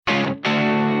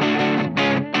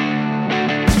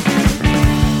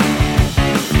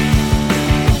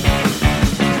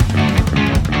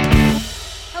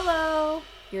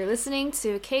listening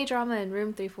to K-Drama in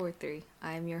Room 343.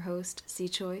 I am your host, Si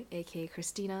Choi, aka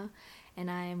Christina,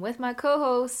 and I am with my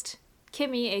co-host,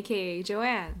 Kimmy, aka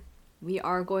Joanne. We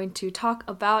are going to talk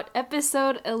about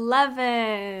episode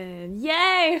 11!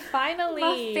 Yay! Finally!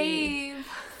 My fave!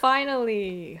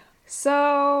 Finally!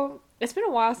 So, it's been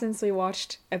a while since we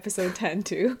watched episode 10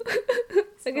 too.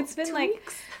 It's been 2 like...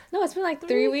 weeks? No, it's been like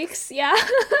 3 weeks. Yeah.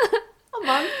 A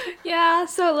month. Yeah,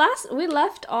 so we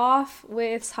left off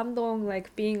with Samdong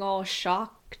like being all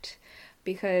shocked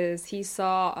because he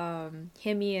saw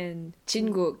Hyemi and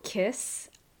Jin-guk kiss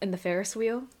in the Ferris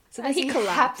wheel. So then he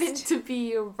collapsed. Happened to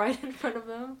be right in front of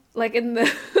them. Like in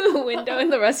the window in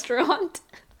the restaurant.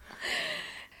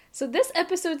 So this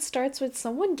episode starts with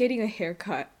someone getting a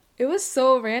haircut. It was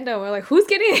so random. We're like, who's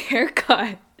getting a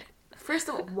haircut? First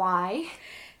of all, why?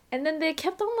 And then they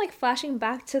kept on like flashing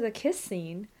back to the kiss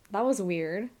scene. That was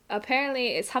weird.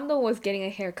 Apparently, Samdong was getting a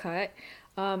haircut.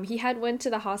 He had went to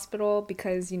the hospital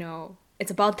because, you know, it's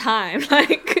about time.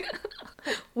 Like,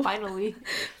 Finally.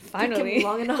 finally. Took him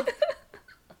long enough.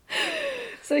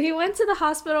 So he went to the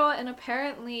hospital, and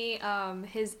apparently,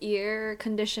 his ear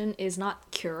condition is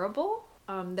not curable.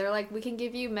 They're like, we can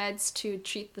give you meds to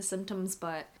treat the symptoms,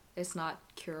 but it's not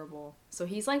curable. So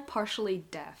he's like partially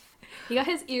deaf. He got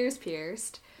his ears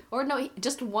pierced. Or no,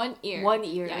 just one ear. One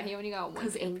ear. Yeah, he only got one.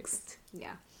 Because angst.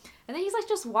 Yeah. And then he's like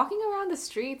just walking around the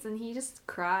streets and he just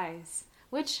cries.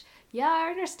 Which, yeah,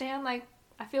 I understand. Like,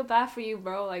 I feel bad for you,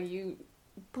 bro. Like, you...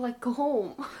 But like, go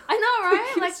home. I know,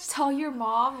 right? Like, tell your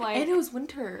mom, like... And it was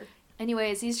winter.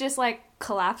 Anyways, he's just like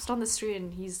collapsed on the street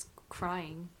and he's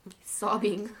crying. He's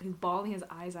sobbing. He's bawling his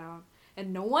eyes out.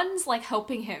 And no one's like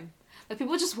helping him. Like,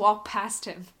 people just walk past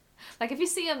him. Like, if you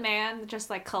see a man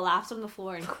just, like, collapse on the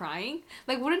floor and crying,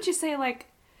 like, wouldn't you say, like,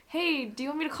 hey, do you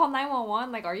want me to call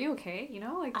 911? Like, are you okay? You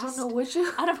know? Like, just I don't know, would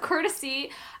you? out of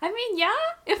courtesy. I mean, yeah,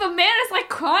 if a man is, like,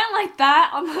 crying like that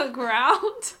on the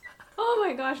ground. Oh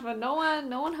my gosh, but no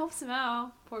one helps him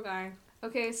out. Poor guy.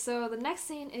 Okay, so the next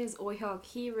scene is Oh-hyuk.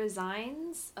 He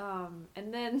resigns,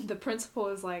 and then the principal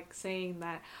is, like, saying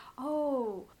that,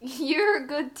 oh, you're a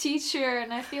good teacher,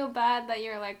 and I feel bad that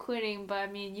you're, like, quitting, but, I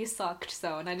mean, you sucked,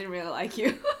 so, and I didn't really like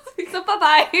you. So,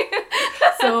 bye-bye.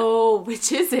 So,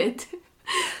 which is it?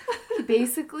 He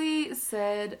basically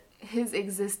said his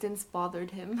existence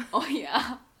bothered him. Oh,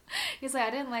 yeah. He's like,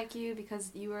 I didn't like you because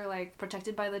you were, like,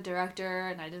 protected by the director,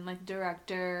 and I didn't like the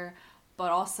director, but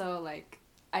also, like,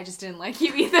 I just didn't like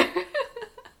you either.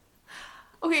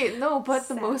 Okay, no, but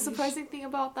the most Savage. surprising thing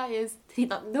about that is, did he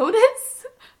not notice?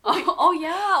 Oh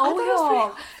yeah, I thought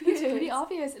it was pretty It's pretty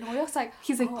obvious. And Oyok's like,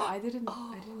 He's like, oh, I didn't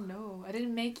know. I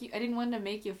didn't want to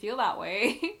make you feel that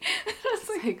way. It's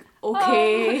like,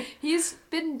 okay. oh. He's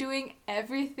been doing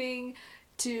everything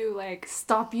to like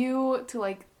Stop you, to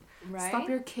like, right? stop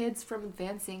your kids from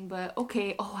advancing, but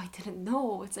okay, oh, I didn't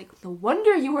know. It's like, no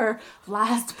wonder you were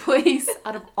last place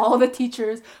out of all the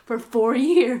teachers for 4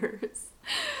 years.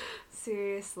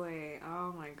 Seriously,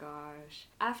 oh my gosh.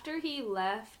 After he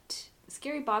left,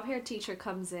 Scary Bob Hair teacher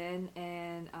comes in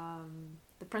and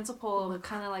the principal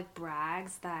kind of like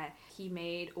brags that he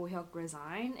made Oh-hyuk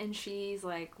resign, and she's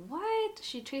like, what?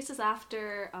 She chases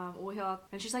after Oh-hyuk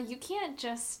and she's like, you can't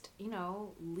just, you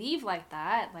know, leave like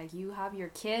that. Like, you have your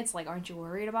kids, like, aren't you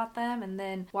worried about them? And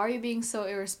then why are you being so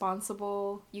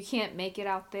irresponsible? You can't make it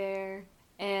out there.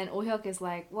 And Oh-hyuk is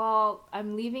like, well,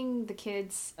 I'm leaving the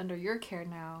kids under your care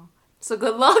now. So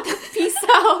good luck. Peace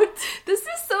out. This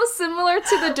is so similar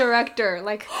to the director.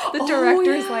 Like, the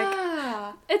director's like,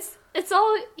 it's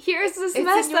all, here's this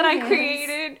mess that I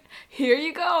created. Here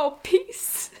you go.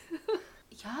 Peace.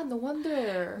 Yeah, no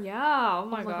wonder. Yeah, oh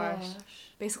my gosh.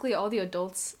 Basically, all the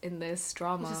adults in this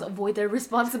drama. Just avoid their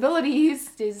responsibilities.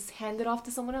 They just hand it off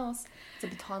to someone else. It's a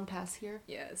baton pass here.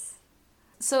 Yes.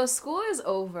 So school is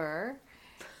over.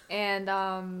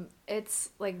 And it's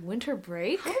like winter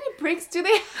break. How many breaks do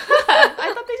they have?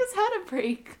 I thought they just had a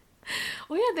break.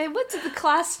 Oh yeah, they went to the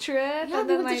class trip. Yeah, and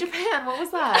they then, went to Japan. What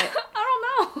was that?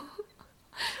 I don't know.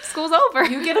 School's over.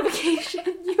 You get a vacation.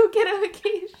 You get a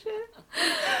vacation.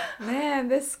 Man,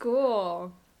 this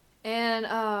school. And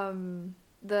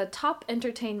the top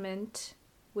entertainment,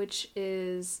 which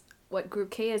is what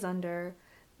Group K is under,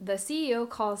 the CEO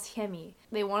calls Hyemi.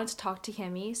 They wanted to talk to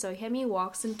Hyemi, so Hyemi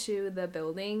walks into the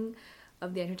building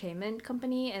of the entertainment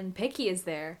company, and Peki is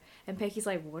there. And Peki's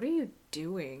like, what are you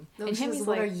doing? No, and Hyemi's Hyemi's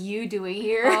what like, are you doing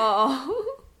here?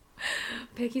 oh.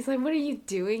 Peki's like, what are you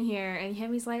doing here? And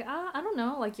Hyemi's like, I don't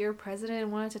know, like, your president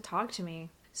wanted to talk to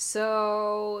me.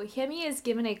 So Hyemi is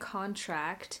given a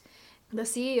contract. The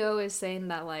CEO is saying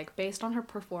that, like, based on her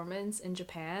performance in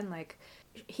Japan, like,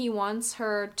 he wants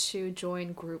her to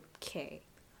join Group K.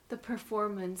 the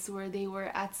performance where they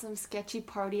were at some sketchy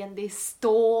party and they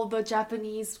stole the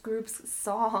Japanese group's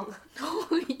song.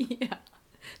 Oh, yeah.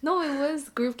 No, it was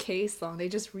Group K's song. They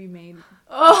just remade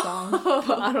the song.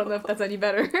 But I don't know if that's any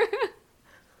better.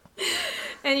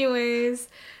 Anyways,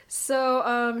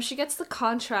 so she gets the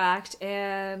contract,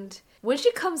 and when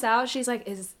she comes out, she's like,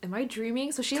 am I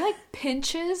dreaming? So she like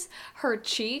pinches her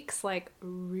cheeks like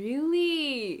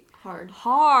really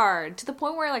hard to the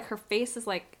point where like her face is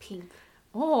like Pink.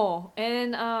 Oh,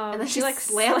 and then she like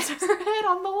slams her head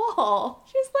on the wall.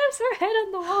 She slams her head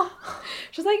on the wall.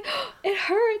 She's like, it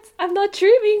hurts. I'm not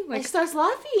dreaming. Like, and she starts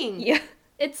laughing. Yeah.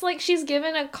 It's like she's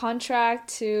given a contract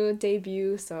to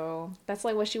debut, so that's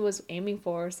like what she was aiming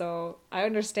for. So I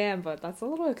understand, but that's a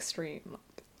little extreme.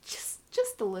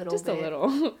 Just a little Just bit. a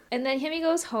little. And then Himi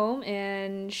goes home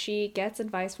and she gets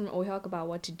advice from Oh-hyuk about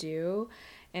what to do.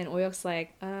 And Oh-hyuk's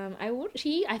like,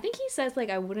 I think he says like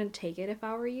I wouldn't take it if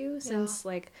I were you, since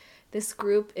like this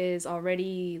group is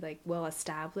already like well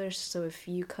established, so if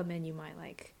you come in you might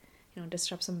like, you know,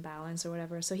 disrupt some balance or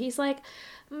whatever. So he's like,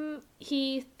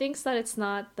 he thinks that it's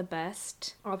not the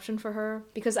best option for her,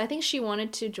 because I think she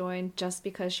wanted to join just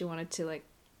because she wanted to like,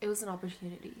 it was an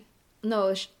opportunity.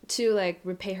 No, to like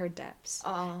repay her debts.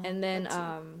 And then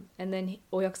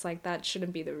Oh-hyuk's like, that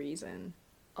shouldn't be the reason.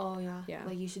 Oh yeah. Yeah.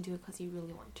 Like you should do it because you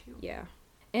really want to. Yeah.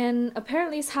 And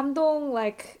apparently Samdong,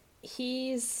 like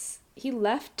he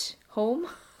left home.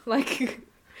 Like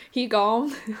he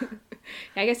gone.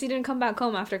 I guess he didn't come back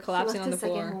home after collapsing on the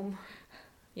floor. Home.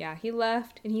 Yeah, he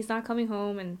left and he's not coming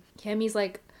home, and Kemi's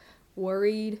like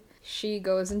worried. She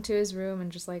goes into his room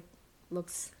and just like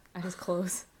looks at his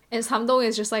clothes. And Samdong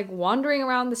is just like wandering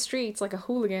around the streets like a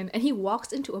hooligan, and he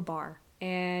walks into a bar.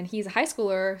 And he's a high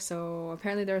schooler, so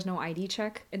apparently there's no ID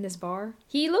check in this bar.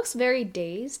 He looks very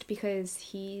dazed because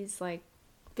he's like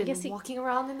walking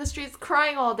around in the streets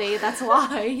crying all day. That's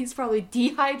why. He's probably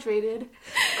dehydrated.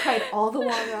 Cried all the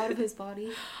water out of his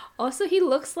body. Also, he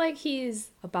looks like he's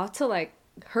about to like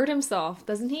hurt himself,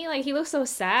 doesn't he? Like he looks so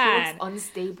sad. He looks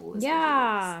unstable.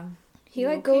 Yeah. He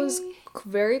like goes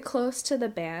very close to the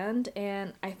band,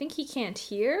 and I think he can't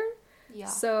hear. Yeah.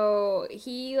 So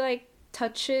he like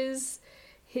touches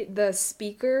the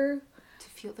speaker to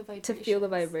feel the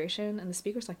vibration, and the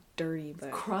speaker's like dirty,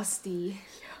 but crusty.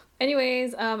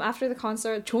 Anyways, after the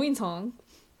concert, Cho In-sung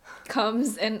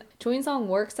comes, and Cho In-sung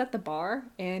works at the bar,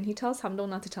 and he tells Samdong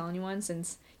not to tell anyone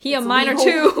since he a minor too. He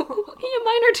a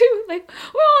minor too. Like,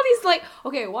 we're all these like,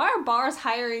 okay, why are bars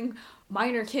hiring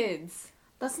minor kids?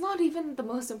 That's not even the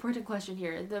most important question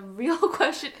here. The real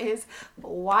question is,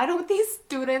 why don't these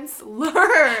students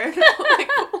learn? Like,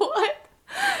 what?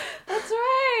 That's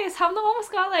right. Samdong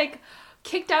almost got like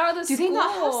kicked out of the school. Do they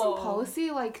not have some policy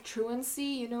like truancy?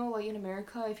 You know, like in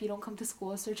America, if you don't come to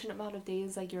school a certain amount of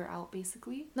days, like you're out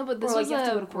basically. No, but this or, was like, you have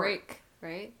to a go to break, court.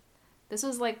 Right? This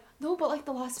was like no, but like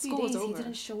the last few days he over.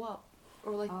 didn't show up,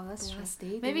 or like that's the true. last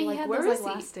day. Maybe he like, had where this is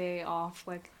like he? last day off.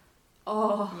 Like,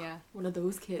 yeah, one of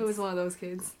those kids. It was one of those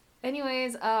kids.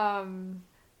 Anyways,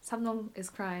 Samdong is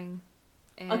crying.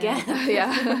 And, again.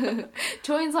 Yeah.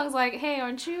 Cho In-sung's like, hey,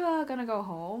 aren't you gonna go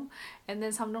home? And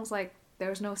then Samdong's like,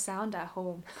 there's no sound at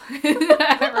home.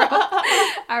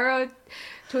 I wrote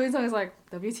Cho In-sung is like,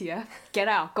 WTF, get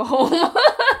out, go home.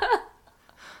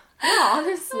 Yeah,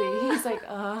 honestly, he's like,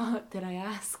 did I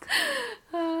ask?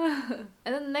 And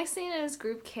then the next scene is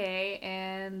Group K,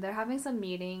 and they're having some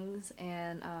meetings,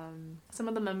 and some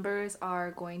of the members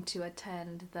are going to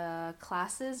attend the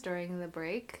classes during the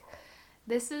break.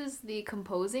 This is the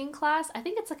composing class. I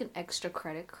think it's like an extra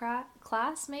credit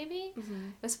class, maybe. Mm-hmm.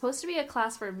 It was supposed to be a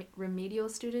class for remedial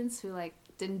students who like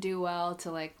didn't do well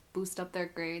to like boost up their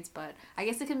grades, but I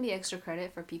guess it can be extra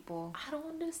credit for people I don't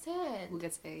understand who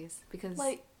gets A's, because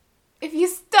like if you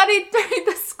studied during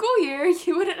the school year,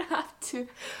 you wouldn't have to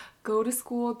go to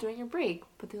school during your break.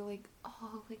 But they're like,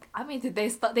 oh, like I mean, did they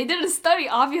didn't study,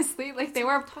 obviously. Like they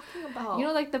were talking about, you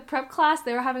know, like the prep class,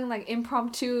 they were having like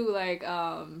impromptu like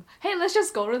hey, let's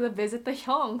just go to visit the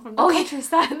hyung from the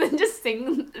countryside and then just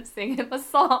sing him a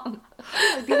song.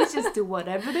 Like, they just do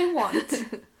whatever they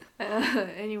want.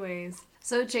 Anyways,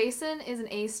 so Jason is an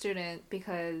A student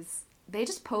because they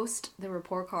just post the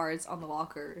report cards on the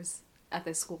lockers at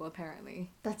this school, apparently.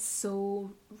 That's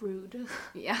so rude.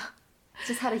 Yeah.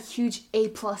 Just had a huge A+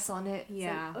 on it.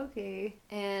 Yeah. Like, okay.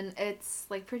 And it's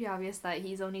like pretty obvious that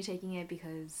he's only taking it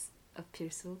because of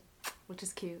Pirsu, which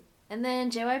is cute. And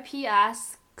then JYP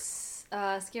asks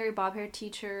Scary Bob Hair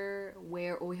teacher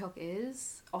where Oh-hyuk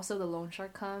is. Also, the loan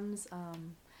shark comes.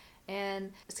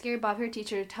 And Scary Bob Hair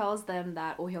teacher tells them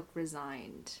that Oh-hyuk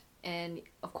resigned. And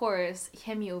of course,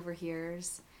 Hemi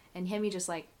overhears. and Hyemi just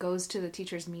like goes to the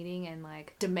teacher's meeting and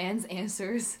like demands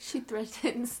answers. She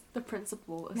threatens the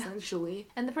principal essentially.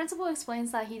 And the principal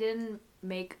explains that he didn't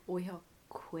make Oh-hyuk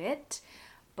quit,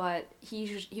 but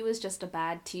he was just a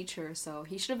bad teacher, so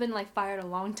he should have been like fired a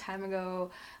long time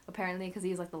ago, apparently, because he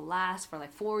was like the last for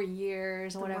like 4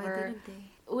 years or whatever. Why didn't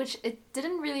they? Which it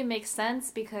didn't really make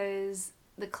sense because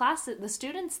the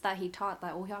students that he taught,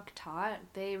 that Oh-hyuk taught,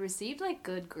 they received like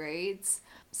good grades.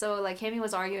 So like Hyemi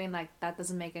was arguing like that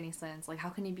doesn't make any sense. Like how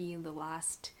can he be the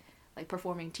last like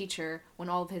performing teacher when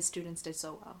all of his students did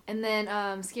so well? And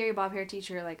then Scary Bob Hair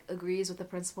teacher like agrees with the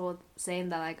principal, saying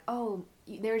that like, oh,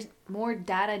 there's more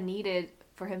data needed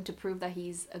for him to prove that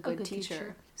he's a good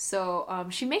teacher. So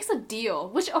she makes a deal,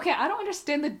 which, okay, I don't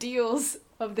understand the deals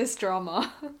of this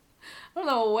drama. I don't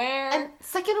know where. And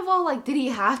second of all, like, did he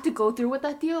have to go through with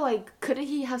that deal? Like, couldn't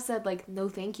he have said, like, no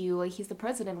thank you, like, he's the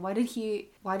president, why does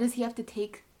he have to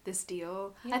take this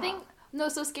deal? Yeah. I think, no,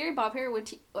 so Scary Bob Hair,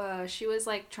 she was,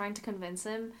 like, trying to convince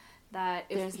him that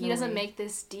if he doesn't make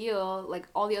this deal, like,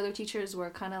 all the other teachers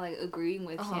were kind of, like, agreeing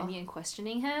with Hyemi and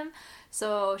questioning him.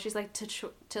 So she's, like,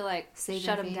 to like, save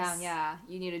shut him down. Yeah,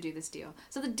 you need to do this deal.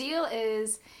 So the deal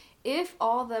is, if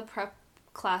all the prep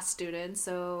class students,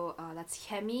 so that's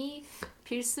Hyemi,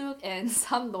 Pilsuk, and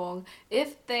Samdong,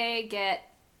 if they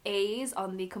get A's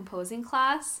on the composing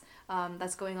class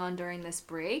that's going on during this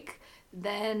break,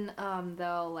 then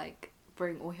they'll, like,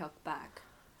 bring Oh-hyuk back.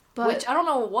 But which I don't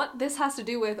know what this has to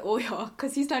do with Oh-hyuk,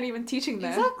 because he's not even teaching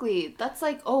them. Exactly. That's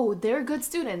like, oh, they're good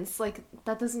students. Like,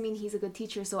 that doesn't mean he's a good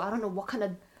teacher, so I don't know what kind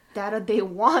of data they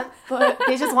want, but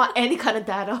they just want any kind of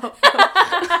data.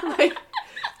 Like,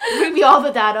 bring me all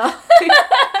the data.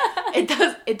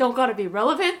 It don't gotta be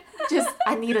relevant. Just,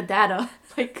 I need a data.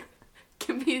 Like,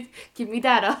 give me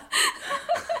data.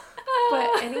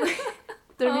 But anyway,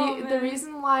 the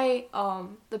reason why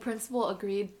the principal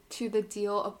agreed to the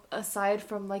deal, aside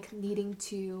from like needing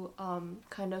to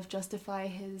kind of justify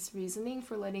his reasoning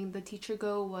for letting the teacher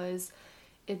go, was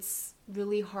it's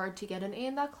really hard to get an A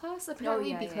in that class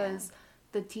apparently because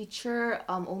the teacher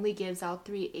only gives out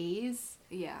 3 A's.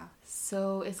 Yeah.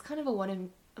 So it's kind of a 1 in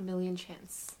a million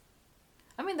chance.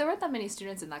 I mean, there weren't that many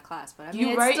students in that class, but I mean,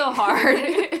 it's still hard.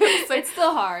 It's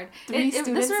still hard.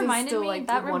 This reminded me, like,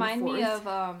 that reminded me of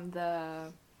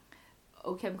the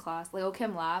OChem class, like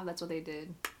OChem lab. That's what they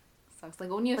did. Sucks.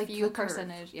 Like only a few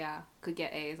percentage, could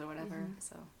get A's or whatever. Mm-hmm.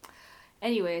 So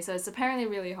anyway, so it's apparently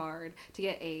really hard to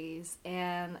get A's,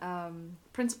 and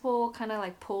principal kind of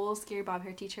like pulls Scary Bob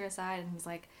Hair teacher aside, and he's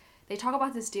like, they talk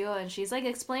about this deal, and she's like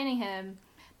explaining him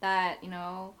that, you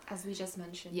know, as we just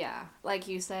mentioned, like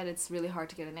you said, it's really hard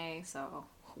to get an A, so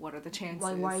what are the chances?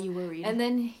 Why are you worried? And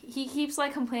then he keeps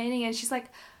like complaining, and she's like,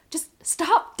 just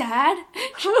stop, Dad.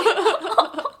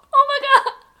 Oh my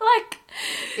god, like,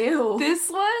 ew.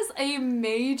 This was a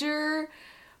major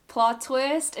plot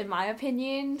twist in my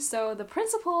opinion. So the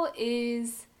principal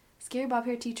is Scary Bob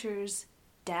Hair teacher's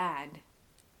dad.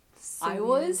 So I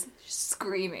was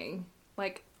screaming,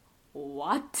 like,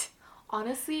 what?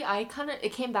 Honestly,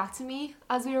 it came back to me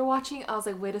as we were watching. I was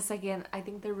like, wait a second, I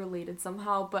think they're related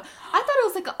somehow. But I thought it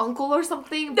was like an uncle or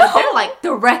something. But they're like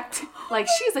direct. Like,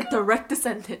 she's a direct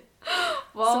descendant.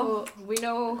 Well, so, we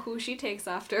know who she takes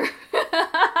after.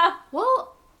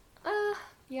 Well,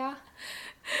 yeah.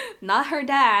 Not her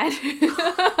dad.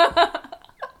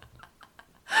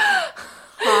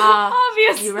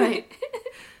 Obviously. You're right.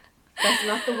 That's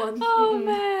not the one. Oh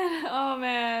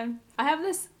man. I have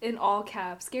this in all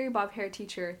caps. Scary Bob Hair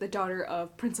teacher, the daughter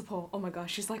of principal. Oh my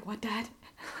gosh, she's like, what, Dad?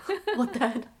 What,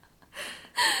 Dad?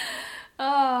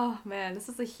 Oh man, this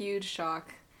is a huge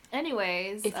shock.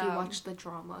 Anyways, if you watch the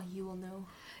drama, you will know.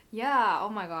 Yeah, oh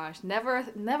my gosh. Never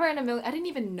in a million. I didn't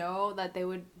even know that they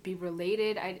would be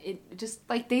related. It just,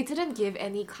 like, they didn't give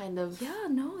any kind of... Yeah,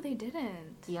 no, they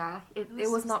didn't. Yeah, it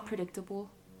was not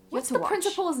predictable. What's the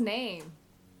principal's name?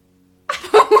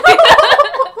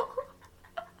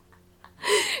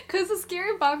 Because the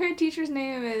Scary Bob Hair teacher's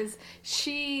name is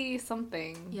She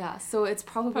something. Yeah, so it's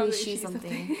probably She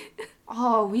something.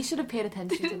 Oh, we should have paid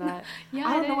attention to that. Yeah,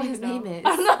 I don't know what his name is.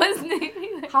 I don't know his name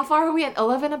either. How far are we at?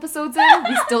 11 episodes in?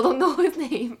 We still don't know his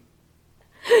name.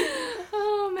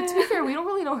 Oh, man. But to be fair, we don't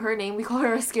really know her name. We call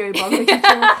her a Scary Bob Hair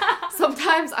teacher.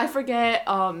 Sometimes I forget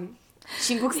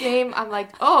Shingguk's name. I'm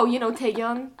like, oh, you know,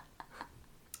 Taeyeon.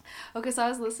 Okay, so I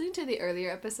was listening to the earlier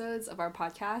episodes of our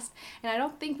podcast, and I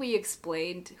don't think we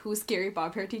explained who Scary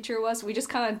Bob Hair teacher was. We just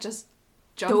kind of just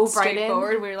jumped straight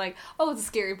forward. We were like, oh, it's a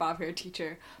Scary Bob Hair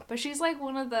teacher. But she's like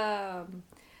one of the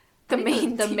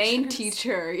main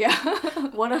teacher, yeah.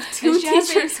 One of 2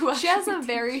 teachers who she has a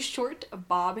very short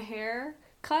bob hair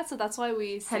cut, so that's why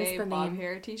we Hence say the bob name.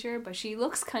 hair teacher, but she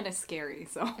looks kind of scary,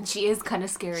 so. And she is kind of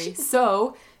scary.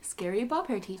 So, scary bob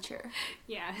hair teacher.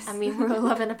 Yes. I mean, we're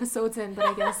 11 episodes in, but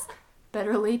I guess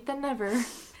better late than never.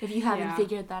 If you haven't Yeah.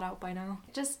 figured that out by now.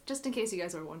 Just in case you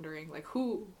guys are wondering, like,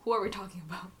 who are we talking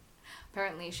about?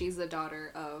 Apparently, she's the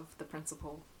daughter of the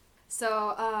principal.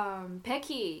 So,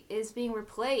 Pecky is being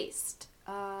replaced.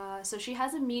 So she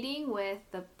has a meeting with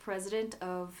the president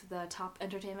of the top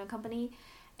entertainment company,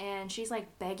 and she's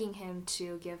like begging him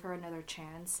to give her another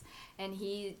chance. And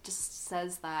he just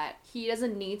says that he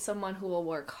doesn't need someone who will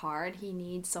work hard. He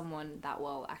needs someone that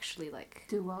will actually like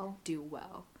Do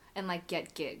well. and like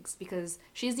get gigs, because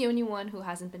she's the only one who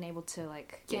hasn't been able to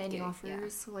like Get any gigs.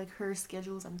 offers. So, like, her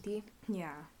schedule's empty.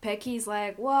 Yeah. Pecky's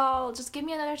like, well, just give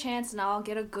me another chance and I'll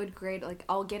get a good grade. Like,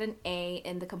 I'll get an A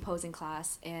in the composing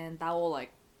class, and that will,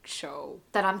 like, show.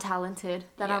 That I'm talented.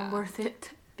 That I'm Yeah. worth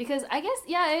it. Because I guess,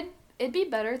 yeah, it'd be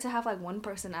better to have, like, one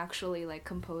person actually, like,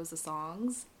 compose the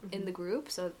songs in the group.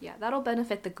 So, yeah, that'll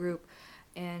benefit the group.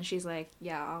 And she's like,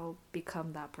 yeah, I'll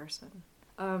become that person.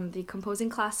 The composing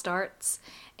class starts,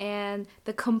 and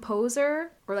the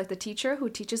composer, or like the teacher who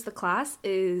teaches the class,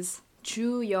 is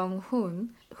Ju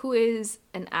Young-hoon, who is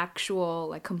an actual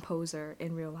like composer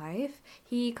in real life.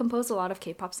 He composed a lot of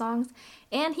K-pop songs,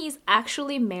 and he's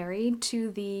actually married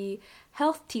to the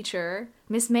health teacher,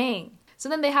 Miss Mang. So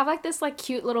then they have like this like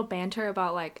cute little banter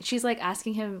about like, she's like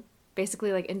asking him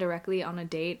basically like indirectly on a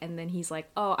date, and then he's like,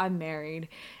 oh, I'm married.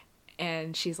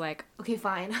 And she's like, Okay,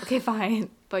 fine. okay, fine.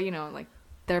 But, you know, like,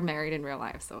 they're married in real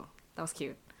life, so that was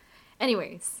cute.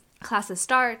 Anyways, classes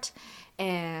start,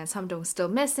 and Samdong's still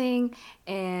missing,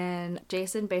 and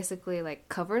Jason basically, like,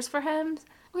 covers for him.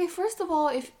 Okay, first of all,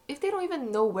 if they don't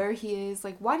even know where he is,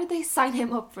 like, why did they sign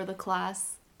him up for the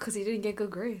class? Because he didn't get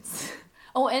good grades.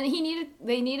 Oh, and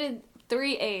they needed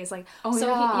 3 A's. Like, Oh, so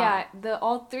yeah.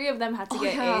 all 3 of them had to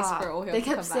get A's for Oh Hyuk They to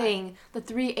come kept back. saying the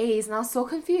 3 A's, and I was so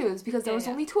confused because there was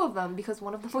Yeah. only 2 of them because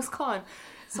one of them was gone.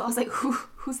 So I was like,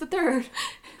 who's the third?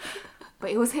 But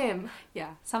it was him.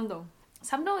 Yeah, Samdong.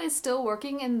 Samdong is still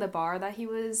working in the bar that he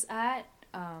was at,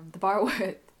 the bar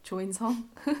with Jo In-sung.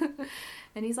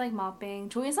 And he's like mopping.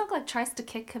 Jo In-sung like tries to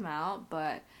kick him out,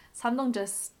 but Samdong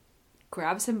just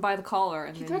grabs him by the collar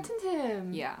and He then threatened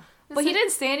him. yeah. It's But he like-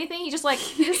 didn't say anything. He just like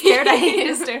He just stared at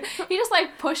him. he just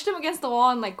like pushed him against the wall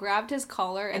and like grabbed his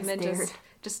collar and, And then stared.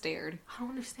 just stared. I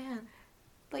don't understand.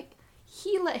 Like,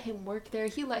 he let him work there.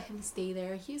 He let him stay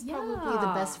there. He's probably the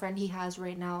Yeah. best friend he has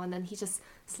right now. And then he just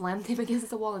slammed him against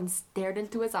the wall and stared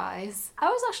into his eyes. I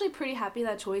was actually pretty happy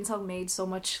that Choi In-sung made so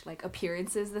much like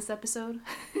appearances this episode.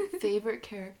 Favorite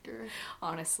character.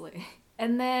 Honestly.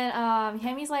 And then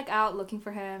Hami's like out looking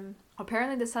for him.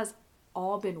 Apparently this has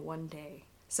all been one day.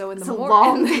 So in the It's a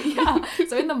morning, long- yeah.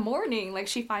 So in the morning, like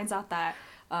she finds out that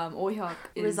Oh Hyuk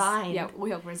is Resigned. Yeah, Oh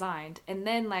Hyuk resigned, and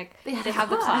then like They they, had a have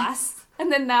the class. class,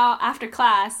 and then now after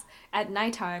class at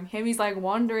nighttime, Hami's like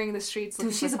wandering the streets. Dude,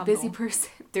 looking she's for a busy Samdong. person.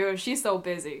 Dude, she's so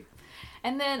busy.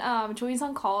 And then Jo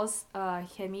In-sung calls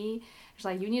Hemi. She's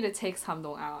like, you need to take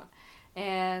Samdong out.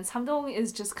 And Samdong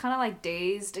is just kind of like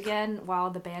dazed again while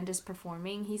the band is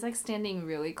performing. He's like standing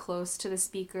really close to the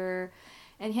speaker.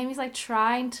 And Hemi's like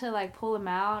trying to like pull him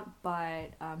out,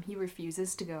 but he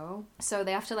refuses to go. So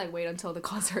they have to like wait until the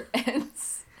concert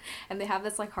ends. And they have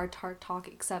this like heart-to-heart talk,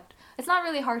 except it's not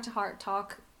really heart-to-heart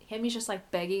talk. Hemi's just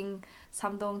like begging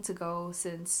Samdong to go,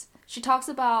 since she talks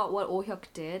about what Oh Hyuk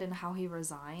did and how he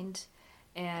resigned.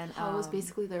 And How it was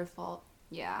basically their fault.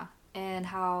 yeah, and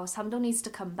how Samdong needs to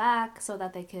come back so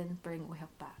that they can bring Oh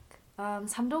Hyuk back.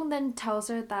 Samdong then tells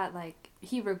her that like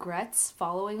he regrets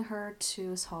following her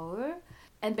to Seoul,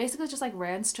 and basically just like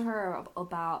rants to her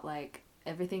about like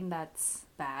everything that's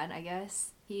bad, I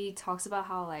guess. He talks about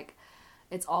how like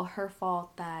it's all her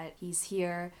fault that he's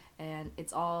here, and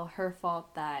it's all her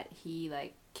fault that he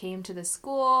like came to the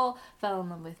school, fell in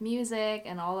love with music,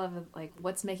 and all of like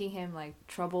what's making him like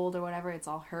troubled or whatever, it's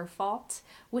all her fault,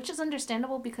 which is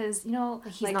understandable because, you know,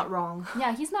 He's like, not wrong.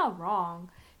 yeah, he's not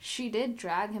wrong. She did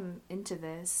drag him into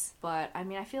this, but I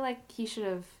mean, I feel like he should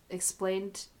have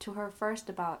explained to her first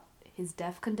about his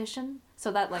deaf condition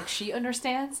so that like she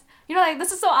understands. You know, like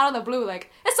this is so out of the blue, like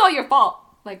it's all your fault.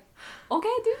 Like, okay,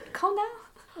 dude, calm down.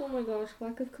 Oh my gosh,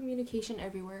 lack of communication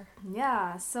everywhere.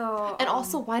 Yeah, so And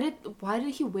also, why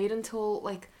did he wait until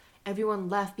like everyone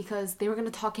left? Because they were gonna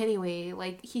talk anyway.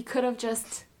 Like, he could have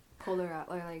just pulled her out,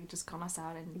 or like just gone us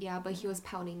out, and yeah, but he was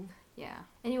pouting. yeah.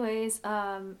 Anyways,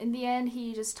 in the end,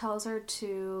 he just tells her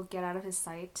to get out of his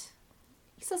sight.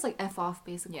 He says like F off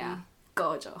basically. Yeah,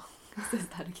 gojo. He says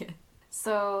that again.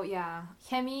 So yeah,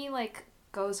 Hemi like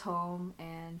goes home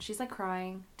and she's like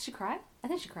crying. Did she cry? I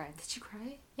think she cried. Did she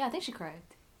cry? Yeah, I think she cried.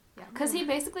 Yeah, because he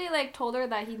basically like told her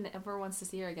that he never wants to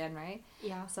see her again, right?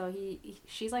 Yeah. So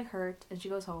she's like hurt and she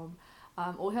goes home.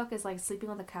 Oh-hyuk is like sleeping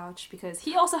on the couch because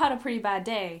he also had a pretty bad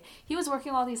day. He was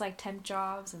working all these like temp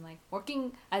jobs and like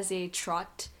working as a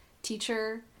trot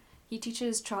teacher. He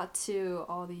teaches trot to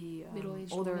all the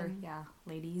middle-aged older women.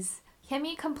 ladies.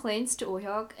 Hemi complains to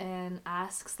Oh-hyuk and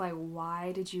asks like,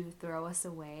 why did you throw us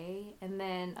away? And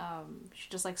then she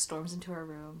just like storms into her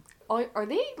room. Are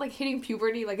they like hitting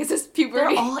puberty? Like, is this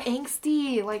puberty? They're all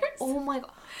angsty. Like, oh my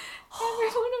god. Every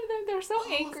one of them, they're so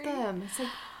All angry. of them. It's like,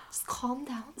 just calm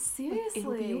down. Seriously.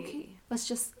 Like, it'll be okay. Let's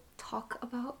just talk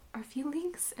about our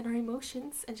feelings and our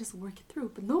emotions and just work it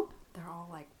through. But no. They're all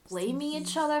like blaming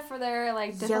each other for their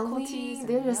like difficulties. Yelling.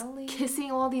 They're just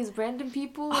kissing all these random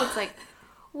people. It's like,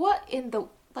 what in the,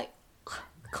 like,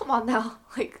 come on now.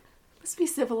 Like, let's be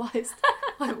civilized.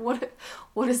 Like,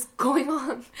 what is going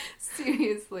on?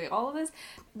 Seriously, all of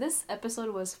this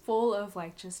episode was full of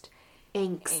like just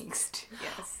angst.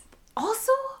 Yes.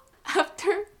 Also,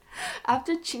 after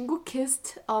Chingu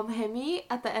kissed Hemi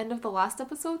at the end of the last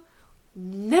episode,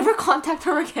 never contact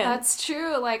her again. That's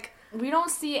true. Like, we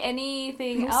don't see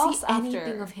anything we don't else see after.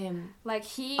 anything of him. Like,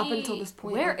 he up until this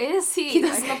point. Where is he? He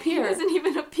doesn't appear. He doesn't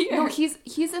even appear. No, he's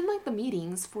in like the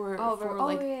meetings for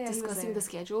discussing the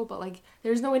schedule, but like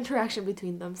there's no interaction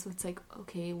between them. So it's like,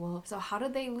 okay, well. So how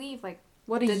did they leave? Like,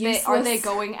 what are they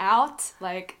going out?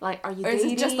 Like are you or dating?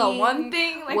 Is it just a one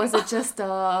thing? Like, was it just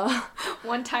a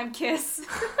one-time kiss?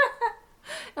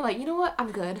 And like, you know what?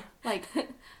 I'm good. Like, that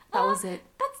was it.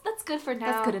 That's good for now.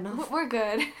 That's good enough. We're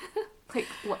good. Like,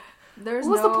 what? What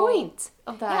was the point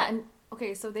of that? Yeah, and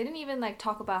okay, so they didn't even like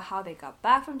talk about how they got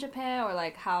back from Japan or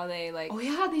like how they like. Oh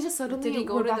yeah, they just suddenly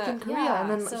go were to back in Korea, yeah,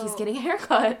 and then so... he's getting a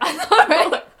haircut. I know,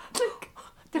 right? Like,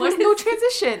 there was no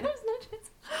transition. There was no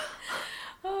transition.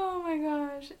 Oh my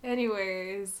gosh.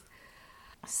 Anyways,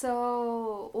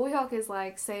 so Oh-hyuk is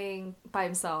like saying by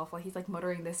himself, like he's like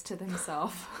muttering this to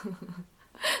himself,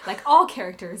 like all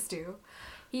characters do.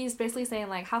 He's basically saying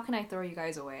like, how can I throw you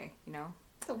guys away? You know.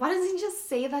 So why doesn't he just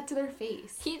say that to their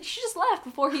face? She just left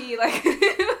before he like. He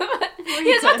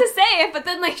was about to say it, but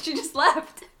then like she just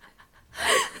left.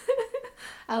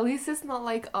 At least it's not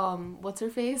like what's her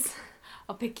face?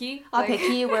 A picky. A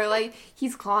picky where like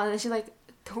he's gone and she's like,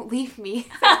 don't leave me.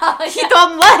 He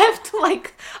done left.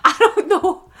 Like, I don't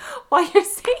know why you're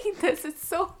saying this. It's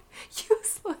so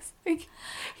useless. Like,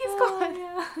 he's gone.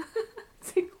 Yeah.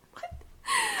 It's like, what?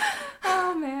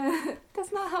 Oh man,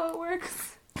 that's not how it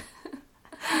works.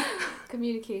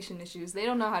 Communication issues. They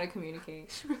don't know how to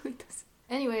communicate. She really doesn't.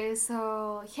 Anyway,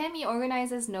 so Hyemi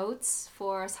organizes notes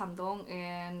for Samdong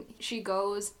and she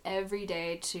goes every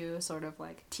day to sort of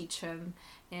like teach him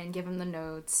and give him the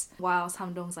notes while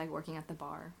Samdong's like working at the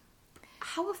bar.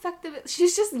 How effective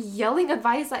she's just yelling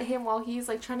advice at him while he's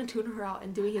like trying to tune her out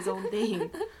and doing his own thing.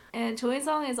 And Choi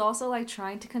Sung is also like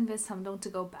trying to convince Samdong to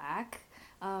go back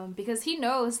because he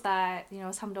knows that, you know,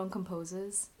 Samdong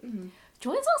composes. Mm-hmm.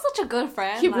 Choi Sung's such a good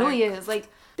friend. He really is. Like,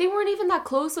 they weren't even that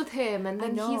close with him, and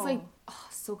then he's like, oh,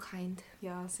 so kind.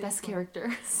 Yeah, seriously. Best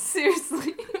character.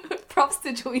 Seriously. Props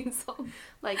to Choi Sung.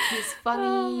 Like, he's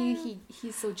funny,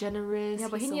 he's so generous. Yeah,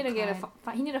 but he so need to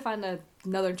he need to find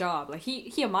another job. Like,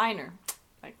 he a minor.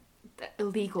 Like,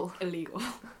 illegal.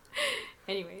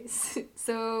 Anyways,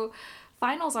 so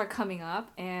finals are coming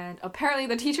up, and apparently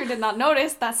the teacher did not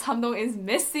notice that Samdong is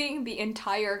missing the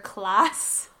entire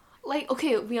class. Like,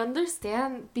 okay, we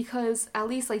understand because at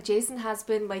least, like, Jason has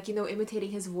been, like, you know, imitating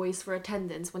his voice for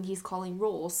attendance when he's calling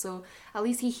rolls, so at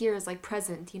least he hears, like,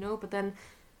 present, you know? But then,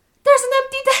 there's an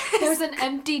empty desk! There's an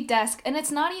empty desk, and it's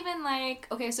not even, like,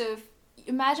 okay, so if,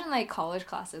 imagine, like, college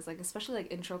classes, like, especially,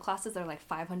 like, intro classes, they're, like,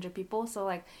 500 people, so,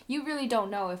 like, you really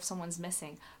don't know if someone's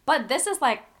missing. But this is,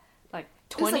 like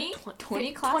 20? Like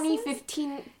 20 classes? 20,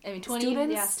 15 I mean, 20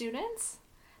 students? Yeah, students?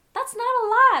 That's not a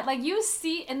lot. Like, you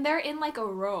see, and they're in, like, a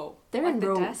row. They're like, in the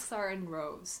rows. desks are in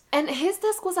rows. And his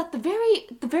desk was at the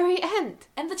very end.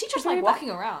 And the teacher's, very like, walking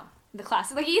around the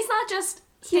class. Like, he's not just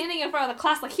standing in front of the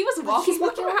class. Like, he was walking,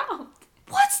 around.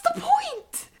 What's the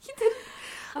point? He didn't...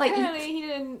 Like,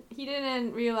 apparently, he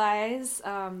didn't realize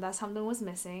that Samdong was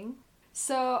missing.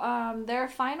 So, their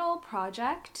final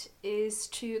project is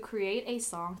to create a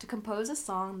song, to compose a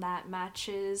song that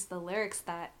matches the lyrics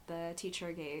that the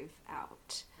teacher gave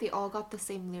out. They all got the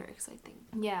same lyrics, I think.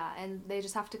 Yeah, and they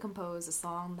just have to compose a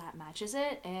song that matches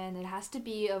it, and it has to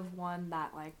be of one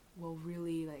that, like, will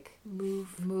really, like,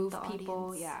 move people.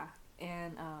 Audience. Yeah.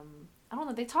 And, I don't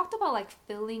know, they talked about, like,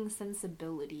 filling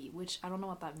sensibility, which I don't know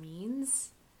what that means.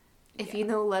 If you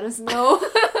know, let us know.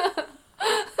 Because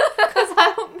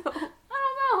I don't know.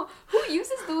 Who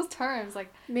uses those terms?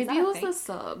 Like, maybe it was the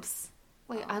subs.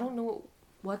 Like, I don't know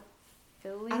what.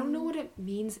 Feeling I don't know what it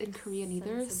means in Korean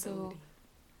either, so sensibility.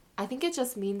 I think it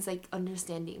just means like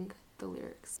understanding the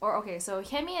lyrics. Or okay, so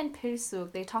Hyemi and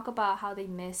Pilsuk, they talk about how they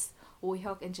miss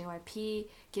Oh-hyuk and JYP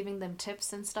giving them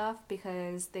tips and stuff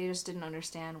because they just didn't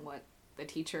understand what the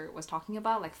teacher was talking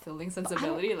about, like feeling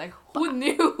sensibility. Like who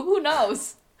knew? Who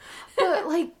knows? But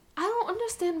like I don't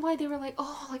understand why they were like,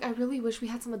 oh, like I really wish we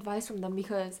had some advice from them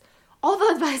because all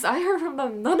the advice I heard from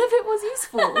them, none of it was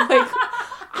useful. Like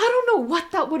I don't know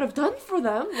what that would have done for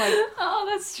them. Like Oh,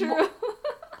 that's true.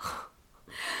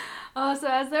 So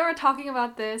as they were talking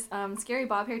about this, Scary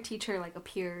Bob Hair teacher like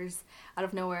appears out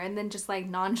of nowhere and then just like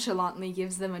nonchalantly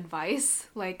gives them advice.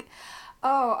 Like,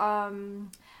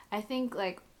 I think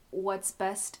like what's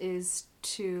best is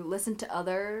to listen to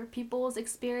other people's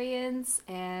experience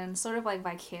and sort of like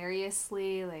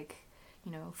vicariously like,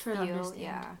 you know, Try to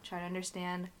understand. try to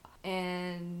understand.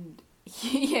 And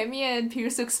Hyemi and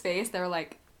Pilsuk's face, they were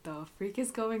like, the freak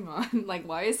is going on? Like,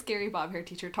 why is Scary Bob Hair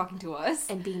teacher talking to us?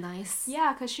 and be nice.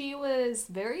 Yeah, because she was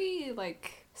very,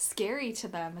 like, scary to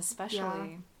them,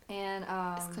 especially. Yeah. And,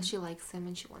 It's because she likes him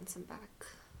and she wants him back.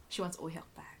 she wants Oh-hyuk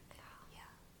back. Yeah,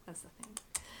 that's the thing.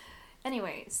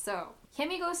 Anyway, so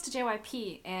Hyemi goes to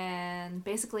JYP and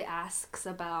basically asks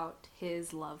about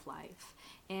his love life.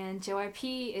 And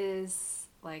JYP is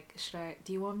like,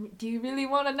 do you really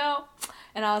want to know?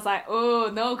 And I was like, oh,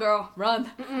 no, girl,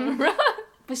 run. Run.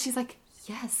 But she's like,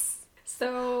 yes.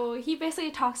 So he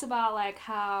basically talks about like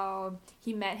how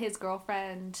he met his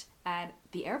girlfriend at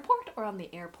the airport or on the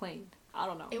airplane. I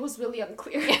don't know. It was really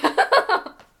unclear.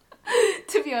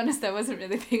 To be honest, I wasn't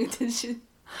really paying attention.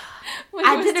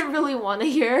 I didn't really want to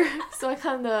hear, so I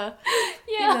kind of,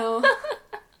 Yeah. you know,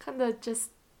 kind of just,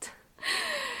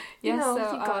 you know,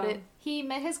 so, he got it. He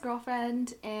met his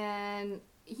girlfriend and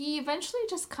he eventually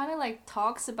just kind of like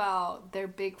talks about their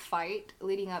big fight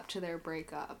leading up to their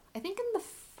breakup. I think in the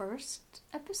first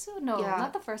episode? No, Yeah.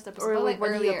 not the first episode, Or but like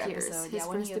like when he earlier appears. episode. His Yeah,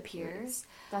 when first he appearance. appears.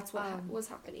 That's what was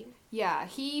happening. Yeah,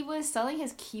 he was selling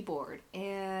his keyboard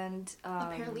and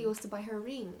Apparently it was to buy her a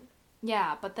ring.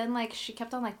 yeah, but then like she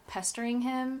kept on like pestering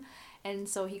him and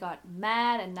so he got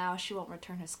mad and now she won't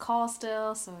return his call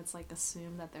still, so it's like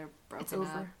assumed that they're broken It's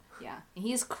over. up. Yeah. And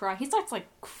he's crying. He starts like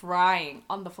crying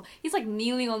on the floor. He's like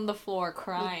kneeling on the floor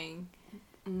crying.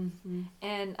 Mm-hmm.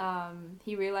 And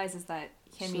he realizes that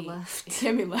She left.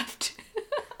 Hyemi left.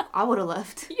 I would have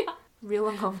left. Yeah. Real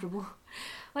uncomfortable.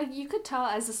 Like you could tell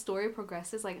as the story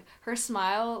progresses, like her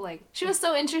smile, like she was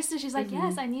so interested. She's like, Mm-hmm.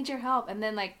 "Yes, I need your help." And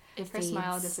then like It her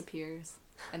smile fades. disappears,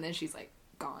 and then she's like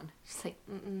gone. She's like,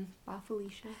 bye,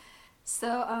 Felicia. So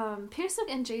Pilsuk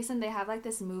and Jason, they have like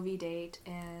this movie date,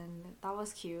 and that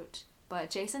was cute. But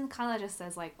Jason kind of just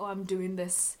says like, "Oh, I'm doing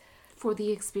this For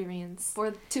the experience.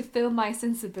 to fill my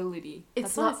sensibility."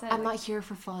 It's That's what I not, said, I'm like, not here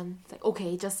for fun. It's like,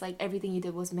 okay, just like everything you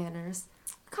did was manners.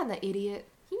 Kind of idiot.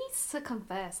 He needs to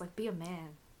confess, like be a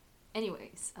man.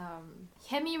 Anyways,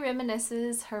 Hyemi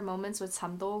reminisces her moments with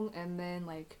Samdong, and then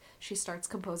like she starts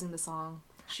composing the song.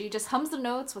 She just hums the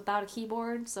notes without a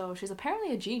keyboard, so she's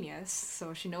apparently a genius.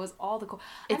 So she knows all the.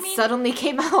 It suddenly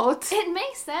came out. It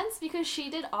makes sense because she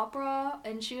did opera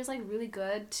and she was like really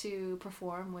good to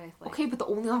perform with. Like, Okay, but the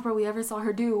only opera we ever saw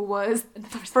her do was in the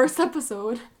first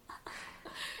episode.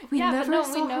 We yeah, never but no,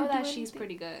 saw we know her that do she's anything.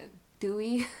 pretty good. Do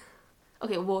we?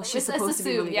 Okay, well, she's It's supposed to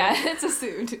be assumed, really yeah, good. it's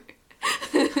assumed.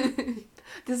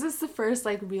 This is the first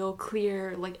like real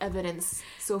clear like evidence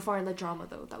so far in the drama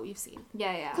though that we've seen.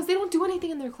 Yeah. Because they don't do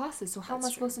anything in their classes, so how am I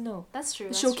That's supposed to know? That's true. The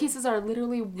that's showcases are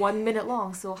literally 1 minute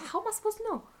long, so how am I supposed to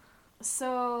know? true.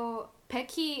 So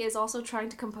Pecky is also trying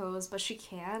to compose, but she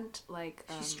can't. Like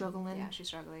She's struggling. Yeah, she's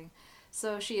struggling.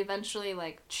 So she eventually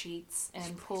like cheats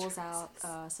and pulls out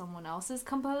someone else's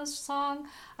composed song.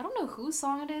 I don't know whose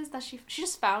song it is that she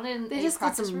just found it in They a just got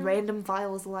practice some room. random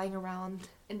files lying around.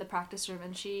 In the practice room,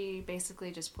 and she basically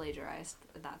just plagiarized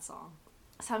that song.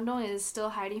 Samdong is still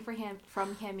hiding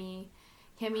from Hyemi.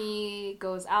 Hyemi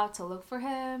goes out to look for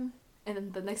him, and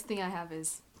then the next thing I have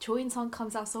is Cho In-sung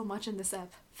comes out so much in this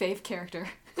ep. Fave character.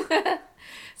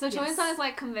 So Cho In-sung is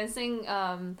like convincing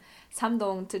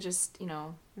Samdong to just, you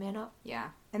know, Man up.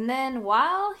 yeah. And then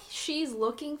while she's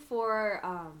looking for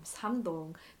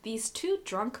Samdong, these two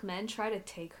drunk men try to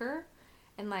take her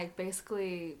and like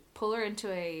basically pull her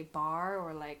into a bar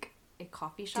or like a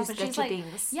coffee shop. Do And she's sketchy like,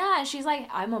 things. yeah, and she's like,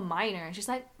 I'm a minor. And she's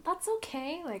like, that's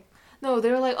okay. Like, No, they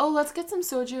were like, oh, let's get some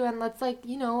soju and let's like,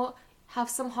 you know, have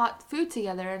some hot food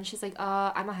together. And she's like,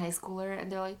 I'm a high schooler.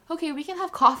 And they're like, okay, we can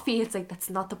have coffee. It's like, that's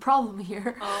not the problem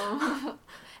here.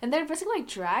 and they're basically like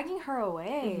dragging her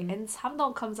away. Mm-hmm. And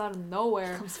Samdong comes out of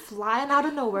nowhere. Comes flying out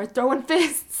of nowhere, throwing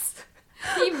fists.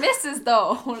 He misses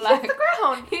though. Like the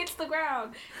ground. He hits the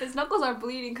ground. His knuckles are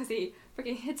bleeding because he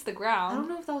freaking hits the ground. I don't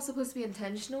know if that was supposed to be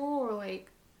intentional or like.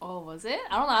 Oh, was it?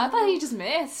 I don't know. I thought he just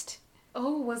missed.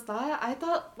 Oh, was that? I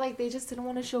thought like they just didn't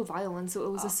want to show violence, so it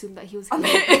was assumed that he was. I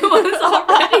mean, it was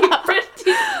already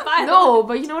pretty violent. No,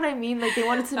 but you know what I mean. Like they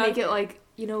wanted to make it like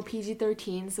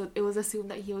PG-13, so it was assumed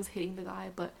that he was hitting the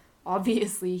guy, but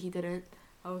obviously he didn't.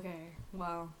 Okay.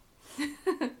 Well.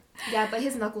 Yeah, but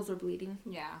his knuckles were bleeding.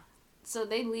 Yeah. So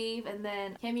they leave, and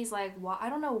then Hami's like, well, I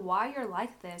don't know why you're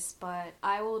like this, but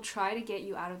I will try to get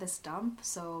you out of this dump.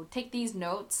 So take these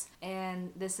notes,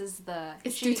 and this is the...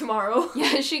 It's due tomorrow.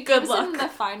 Yeah, she Good gives luck. him the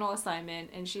final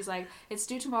assignment, and she's like, it's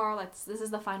due tomorrow, this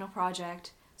is the final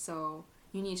project, so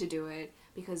you need to do it,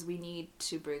 because we need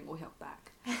to bring Oh-hyuk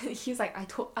back. He's like, I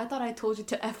thought I told you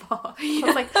to F off. I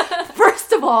was like,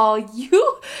 first of all,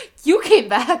 you came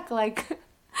back, like...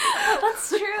 That's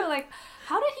true, like...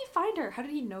 How did he find her? How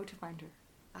did he know to find her?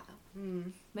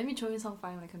 Maybe Choi Sung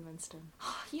finally convinced him.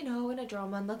 In a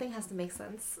drama, nothing has to make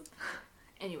sense.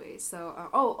 Anyway,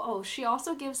 so she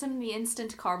also gives him the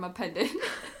instant karma pendant.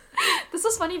 This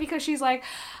was funny because she's like,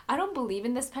 I don't believe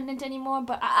in this pendant anymore,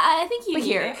 but I think you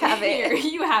have it. Here,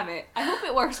 you have it. I hope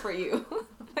it works for you.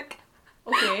 Like,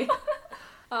 okay.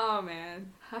 Oh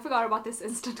man, I forgot about this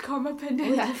instant karma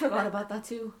pendant. Oh, yeah, I forgot about that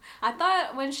too. I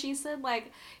thought when she said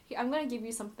like, I'm gonna give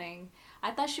you something,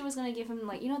 I thought she was gonna give him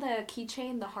like, the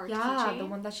keychain, the heart keychain. Yeah, the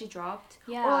one that she dropped.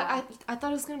 Yeah. Or I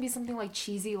thought it was gonna be something like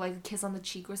cheesy, like a kiss on the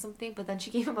cheek or something, but then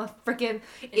she gave him a freaking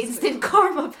instant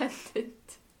karma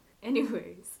pendant.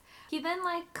 Anyways, he then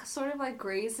like sort of like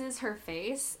grazes her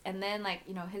face, and then like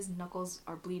his knuckles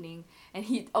are bleeding, and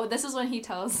this is when he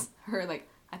tells her like,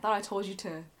 I thought I told you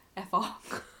to F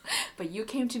off, but you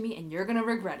came to me and you're gonna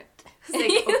regret it.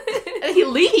 Like, and he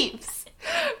leaves.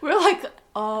 We're like,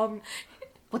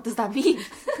 what does that mean?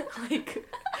 Like,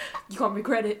 you can't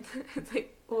regret it. It's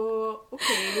like, oh,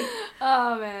 okay.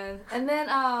 Oh man. And then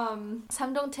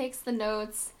Samdong takes the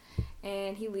notes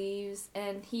and he leaves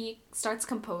and he starts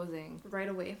composing Right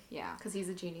away. Yeah, because he's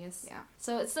a genius. Yeah.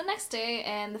 So it's the next day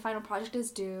and the final project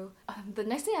is due. The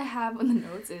next thing I have on the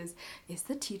notes is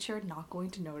the teacher not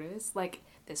going to notice? Like,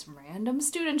 this random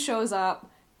student shows up,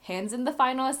 hands in the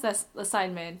final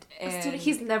assignment, and a student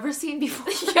he's never seen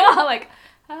before. Yeah, like,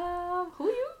 who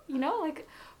you?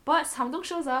 But Samdong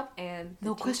shows up and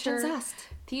no questions asked.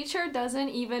 Teacher doesn't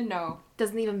even know.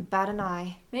 Doesn't even bat an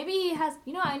eye. Maybe he has,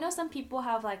 I know some people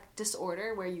have like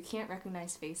disorder where you can't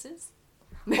recognize faces.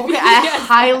 Okay, I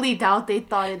highly doubt they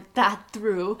thought it that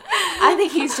through. I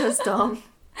think he's just dumb.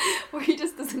 Or he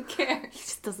just doesn't care. He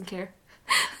just doesn't care.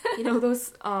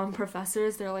 Those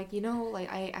professors, they're like,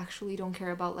 like, I actually don't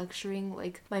care about lecturing.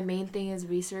 Like, my main thing is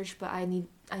research, but I need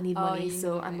money,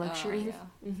 so I'm lecturing.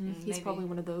 Yeah. He's maybe. probably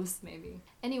one of those. Maybe.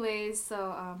 Anyways,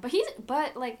 so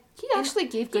he actually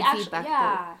gave good feedback.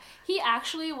 Yeah, though. he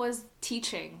actually was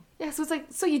teaching. Yeah, so it's like,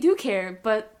 so you do care,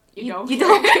 but you don't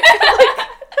care.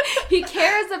 He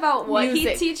cares about what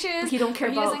Music. he teaches. He don't care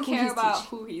but about he doesn't who care he's about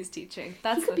teaching. who he's teaching.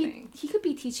 That's the thing. He could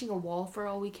be teaching a wall for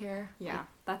all we care. Yeah,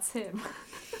 that's him.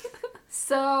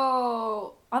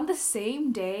 So on the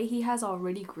same day, he has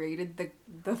already graded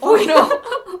the final.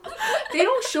 They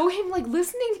don't show him like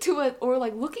listening to it or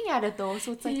like looking at it though,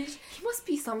 so it's like he must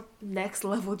be some next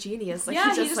level genius. Like,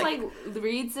 yeah, he just like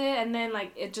reads it and then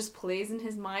like it just plays in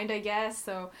his mind, I guess.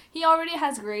 So he already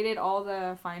has graded all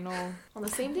the final on the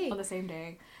same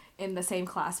day. In the same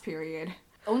class period.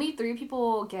 Only 3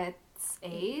 people get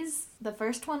A's. The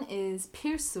first one is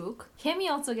Pirsuk. Himi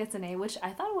also gets an A, which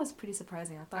I thought was pretty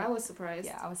surprising. I was surprised.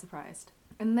 Yeah, I was surprised.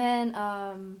 And then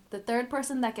the third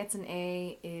person that gets an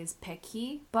A is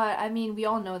Peki. But I mean, we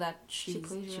all know that she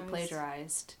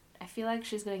plagiarized. I feel like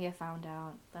she's gonna get found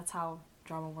out. That's how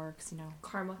drama works,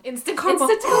 Karma. Instant karma.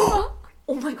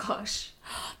 Oh my gosh.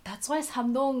 That's why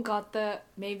Samdong got the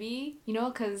maybe,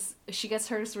 because she gets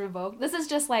hers revoked. This is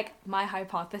just like my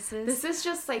hypothesis. This is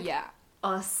just like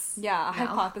us. Yeah,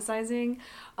 now. hypothesizing.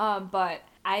 But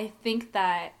I think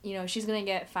that, she's going to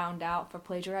get found out for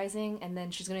plagiarizing and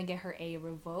then she's going to get her A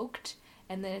revoked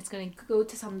and then it's going to go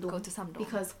to Samdong.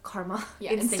 Because karma.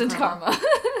 Yeah, instant karma.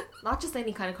 Not just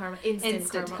any kind of karma.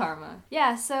 Instant karma.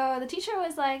 Yeah, so the teacher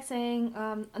was like saying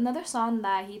another song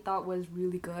that he thought was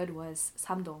really good was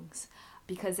Samdong's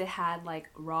because it had like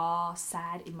raw,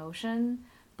 sad emotion,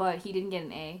 but he didn't get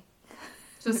an A.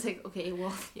 So it's like, okay,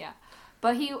 well. Yeah.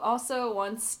 But he also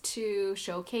wants to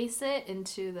showcase it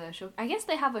into the show. I guess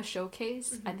they have a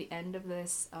showcase at the end of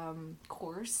this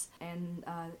course, and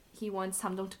he wants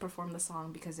Hamdong to perform the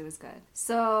song because it was good.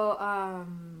 So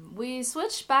we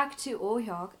switch back to Oh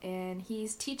Hyuk, and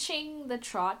he's teaching the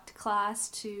trot class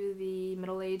to the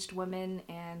middle-aged women,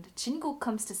 and Jinguk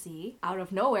comes to see. Out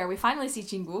of nowhere, we finally see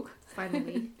Jinguk.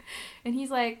 Finally. And he's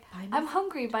like, I'm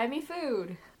hungry, buy me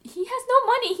food. He has no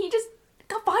money, he just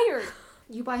got fired.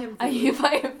 You buy him food. You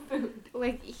buy him food.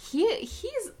 Like, he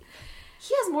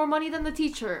has more money than the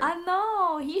teacher. I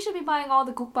know. He should be buying all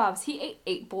the gukbabs. He ate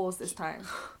 8 bowls this time.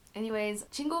 Anyways,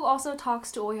 Jinguk also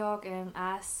talks to Oh Hyuk and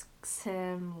asks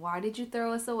him, why did you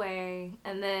throw us away?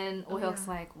 And then Oh Hyuk's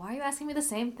like, why are you asking me the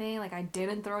same thing? Like, I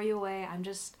didn't throw you away. I'm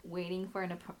just waiting for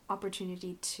an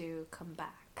opportunity to come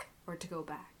back or to go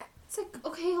back. It's like,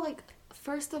 okay, like,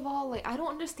 first of all, like, I don't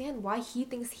understand why he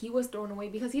thinks he was thrown away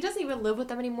because he doesn't even live with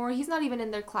them anymore. He's not even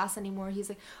in their class anymore. He's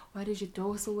like, why did you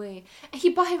throw us away? And he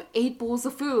bought him 8 bowls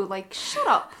of food. Like, shut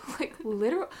up. Like,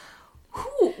 literal.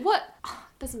 Who? What?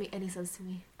 Doesn't make any sense to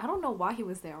me. I don't know why he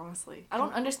was there, honestly. I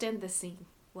don't understand this scene.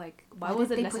 Like, why was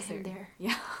it they necessary? Put him there?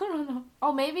 Yeah, I don't know.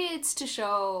 Oh, maybe it's to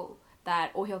show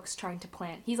that Oh Hyuk's trying to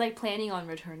plan. He's like planning on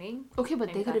returning. Okay, but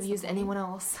Maybe they could have that's used the anyone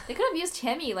else. They could have used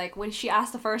Hemi, like when she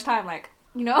asked the first time, like,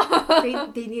 you know.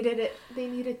 they needed it. They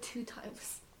needed 2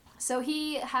 times. So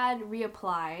he had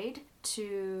reapplied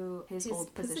to his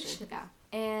old position. Yeah.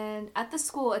 And at the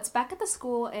school, it's back at the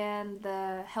school, and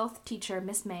the health teacher,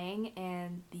 Miss Mang,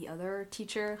 and the other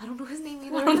teacher, I don't know his name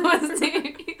either. I don't know his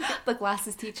name. The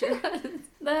glasses teacher.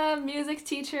 The music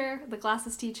teacher, the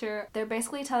glasses teacher, they're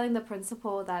basically telling the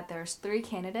principal that there's 3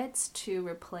 candidates to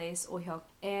replace Oh Hyuk,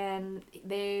 and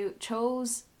they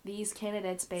chose these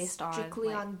candidates based on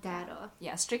strictly on data.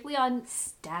 Yeah, strictly on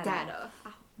data.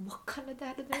 What kind of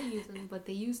data they're using, but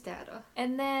they use data.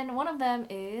 And then one of them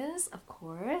is, of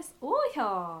course, Oh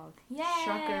Hyuk. Yay!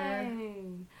 Shocker.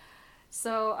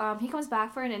 So he comes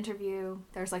back for an interview.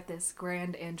 There's like this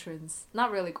grand entrance.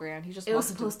 Not really grand. He just it was walks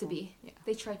into supposed the to pool. be. Yeah.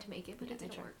 They tried to make it, but it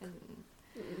didn't work.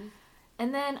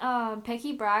 And then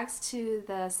Peggy brags to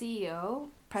the CEO,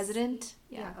 president,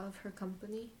 of her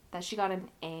company, that she got an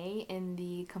A in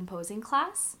the composing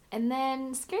class. And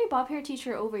then Scary Bob Hair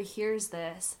teacher overhears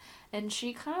this, and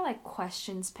she kind of like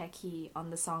questions Peggy on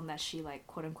the song that she like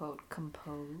quote unquote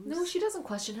composed. No, she doesn't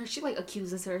question her. She like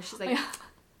accuses her. She's like, Yeah.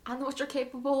 I know what you're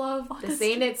capable of. Oh, this that's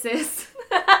ain't it, sis.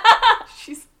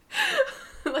 She's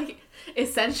like,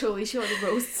 essentially, she like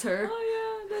roasts her.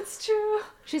 Oh yeah, that's true.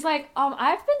 She's like,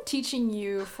 I've been teaching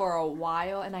you for a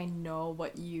while, and I know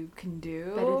what you can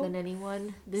do Better than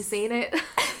anyone. This ain't it.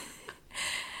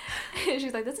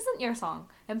 She's like, this isn't your song.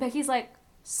 And Becky's like,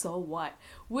 so what?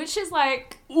 Which is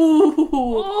like,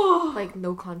 ooh. Like,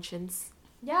 no conscience.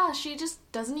 Yeah, she just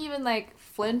doesn't even like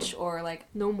flinch or like...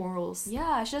 No morals.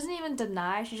 Yeah, she doesn't even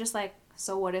deny. She's just like,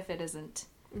 so what if it isn't?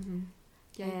 Mm-hmm.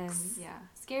 And Yikes. yeah,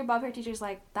 Scary Bob Hair teacher's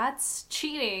like, that's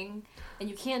cheating, and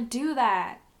you can't do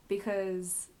that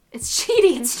because It's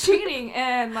cheating. it's cheating,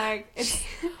 and like it's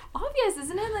obvious,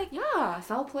 isn't it? Like, Yeah,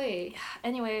 foul play.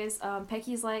 anyways,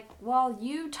 Peggy's like, well,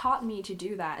 you taught me to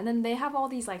do that. And then they have all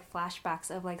these like flashbacks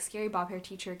of like Scary Bob Hair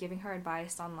teacher giving her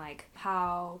advice on like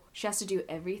how she has to do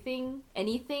anything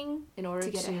in order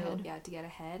To get ahead. Yeah, to get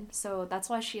ahead. So that's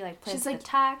why she like plays She's the like,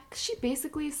 tack. She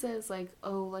basically says like,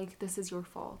 oh, like, this is your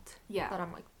fault. Yeah. That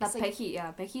I'm like, That's it's like, Becky,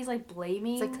 yeah. Becky's like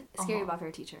blaming It's like, Scary uh-huh. Bob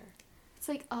Hair teacher. it's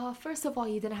like, first of all,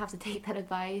 you didn't have to take that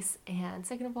advice, and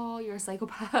second of all, you're a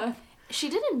psychopath. She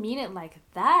didn't mean it like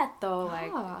that though.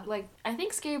 Yeah. Like I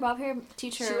think Scary Bob Hair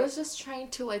teacher. She was just trying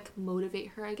to like motivate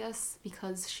her, I guess,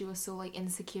 because she was so like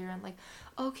insecure and like,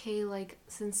 okay, like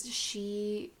since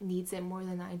she needs it more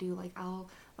than I do, like I'll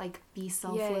like be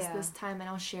selfless yeah. this time and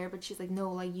I'll share. But she's like,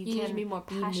 no, like you You need can to be more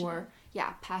passionate.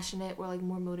 passionate or like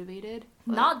more motivated.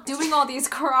 But Not doing all these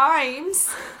crimes.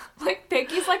 Like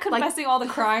Becky's like confessing all the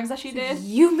crimes that she did.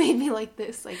 You made me like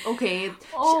this. Like, okay,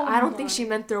 Oh I don't my think she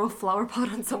meant throw a flower pot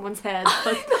on someone's head,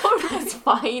 but know, right? that's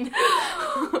fine.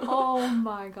 Oh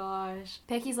my gosh.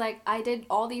 Becky's like, I did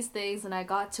all these things and I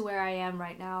got to where I am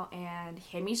right now, and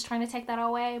Himi's trying to take that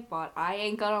away, but I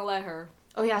ain't gonna let her.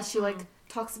 Oh yeah, she like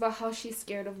talks about how she's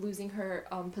scared of losing her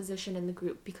position in the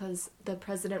group because the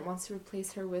president wants to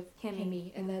replace her with Hemi.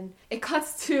 Hemi. And then it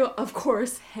cuts to, of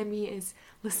course, Hemi is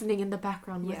listening in the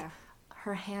background with Yeah.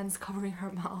 her hands covering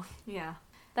her mouth. Yeah.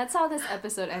 That's how this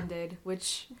episode ended,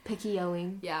 which, Picky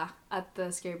yelling. yeah, at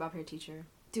the Scary Bob Hair teacher.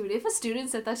 Dude, if a student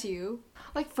said that to you...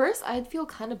 Like, first, I'd feel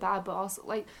kind of bad, but also,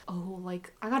 like, oh,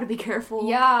 like, I gotta be careful.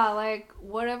 Yeah, like,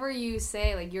 whatever you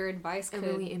say, like, your advice It could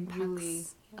really impacts really...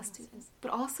 a student.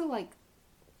 But also, like,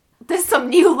 There's some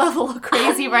new level of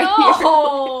crazy right here.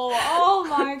 Oh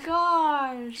my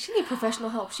gosh. She needs professional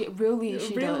help. She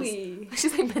does.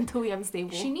 She's like mentally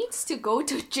unstable. She needs to go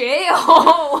to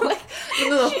jail. Like,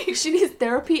 no. She needs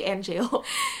therapy and jail.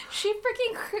 She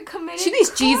freaking committed. She needs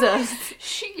crime. Jesus.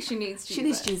 She needs Jesus. She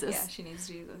needs Jesus. Yeah, she needs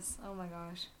Jesus. Oh my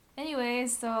gosh.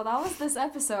 Anyways, so that was this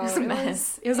episode. It was a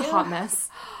mess. It was a hot mess.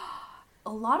 A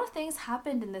lot of things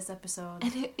happened in this episode.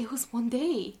 And it was one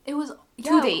day. It was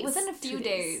 2 days. Within a few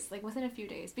days. Like within a few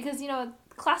days. Because, you know,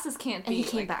 classes can't And be he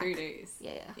came like back. 3 days.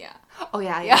 Yeah. Yeah. Oh,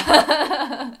 yeah.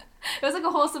 It was like a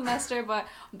whole semester, but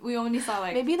we only saw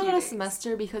like Maybe not few a days.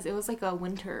 semester because it was like a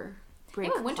winter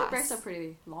break. Yeah, winter class. breaks are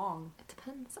pretty long. It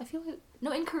depends. I feel like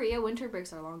No, in Korea, winter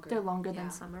breaks are longer. they're longer than Yeah.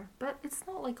 summer. But it's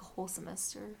not like a whole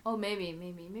semester. Oh, maybe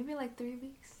like 3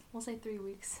 weeks. We'll say 3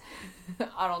 weeks.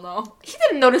 I don't know. He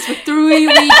didn't notice for 3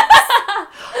 weeks.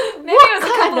 Maybe it was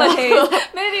a couple of days.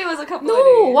 Maybe it was a couple of days.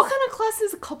 No, what kind of class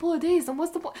is a couple of days? And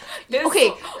what's the point? Okay,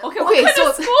 what kind so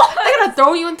of school? they're gonna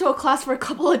throw you into a class for a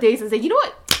couple of days and say, you know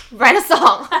what? Write a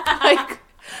song. Like,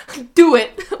 do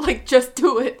it. Like, just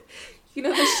do it. You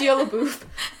know the Shia LaBeouf.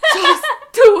 Just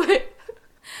do it.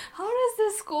 How does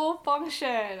this school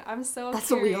function? I'm so That's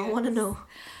curious. what we all want to know.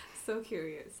 So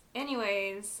curious.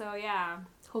 Anyways, so yeah.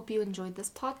 Hope you enjoyed this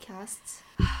podcast.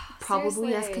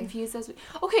 Probably as Seriously. confused as we.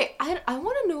 Okay, I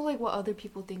want to know like what other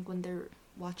people think when they're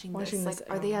watching this. Watching Like, this,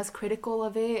 are they as critical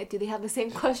of it? Do they have the same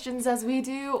questions as we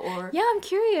do? Or Yeah, I'm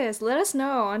curious. Let us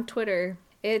know on Twitter.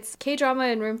 It's K-Drama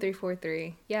in Room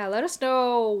 343. Yeah, let us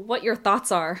know what your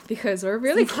thoughts are because we're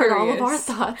really You've heard curious. all of our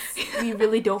thoughts. We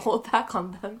really don't hold back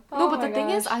on them. Oh No, but my the thing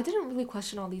is, gosh. I didn't really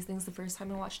question all these things the first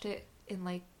time I watched it in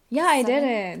like. Yeah, I 7th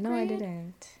didn't. No, I grade?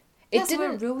 didn't. Yeah, It so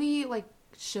didn't. it really like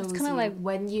shows kinda you like-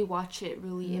 when you watch it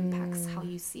really impacts how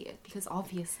you see it because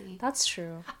obviously That's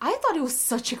true. I thought it was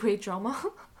such a great drama.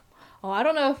 Oh, I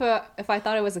don't know if I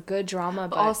thought it was a good drama,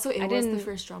 but But also, it I was didn't. the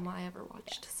first drama I ever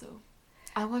watched, so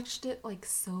I watched it like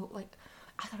so like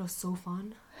I thought it was so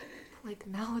fun. Like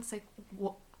now it's like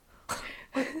what?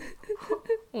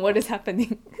 What is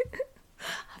happening? I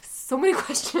have so many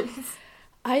questions.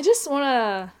 I just want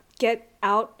to get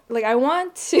out. Like, I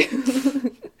want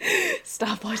to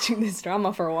stop watching this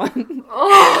drama for one.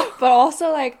 But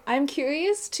also, like, I'm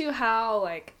curious to how,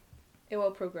 like, it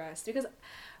will progress. Because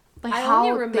Like I how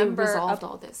only remember they resolved up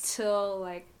all this. till,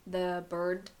 like, the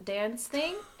bird dance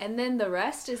thing. And then the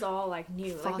rest is all, like,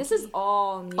 new. Like, this is Foggy.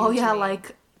 all new. Oh to yeah, me.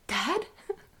 like Dad.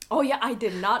 Oh, yeah, I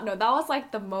did not know. That was,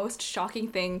 like, the most shocking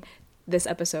thing this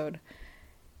episode.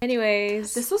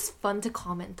 Anyways. This was fun to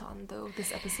comment on though.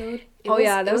 This episode. Oh,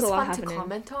 yeah, there was a lot fun happening. to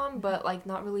comment on, but like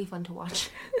not really fun to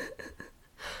watch.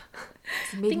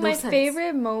 I think my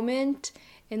favorite moment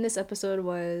in this episode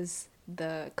was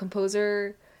the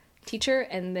composer teacher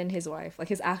and then his wife, like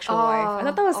his actual wife. I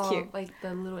thought that was cute. Like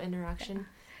the little interaction.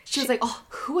 She was like, "Oh,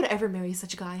 who would ever marry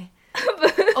such a guy?"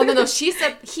 Oh no,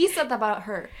 he said that about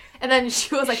her, and then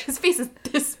she was like, "His face is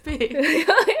this big."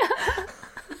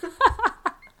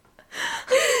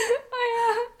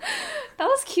 That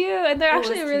was cute, and they're It was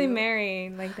actually really cute.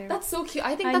 married. Like they're That's so cute.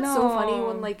 I think I that's so funny know.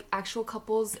 when like actual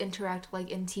couples interact like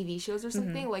in TV shows or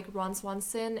something, like Ron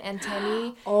Swanson and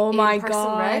Tammy. Oh in my Parks and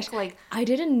gosh. Rec. Like I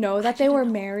didn't know that they were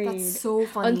married. that's so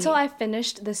funny. Until I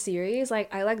finished the series,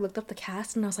 like I like looked up the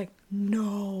cast and I was like,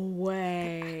 no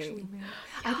way. actually married.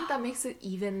 I think that makes it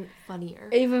even funnier.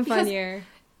 Even Because funnier.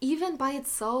 even by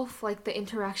itself, like the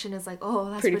interaction is like,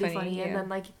 oh, that's Pretty pretty, funny, funny, yeah. and then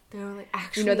like they're like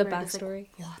actually. You know the married. It's like, backstory?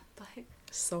 what the heck?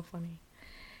 So funny.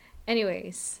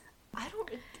 Anyways, I don't.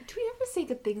 Do we ever say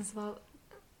good things about?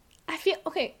 I feel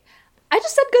okay. I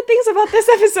just said good things about this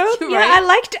episode. You're Yeah,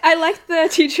 right. I liked the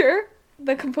teacher,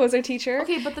 the composer teacher.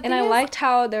 Okay, but the and thing I is- liked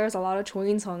how there was a lot of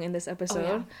Choi Song in this episode.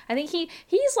 yeah. I think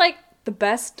he's like the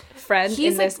best friend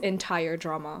He's, in like, this entire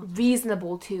drama.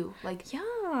 Reasonable too. Like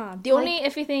Yeah. The only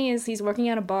iffy thing is he's working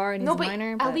at a bar and no, he's but a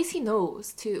minor. at least he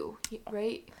knows too,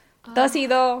 right? Does he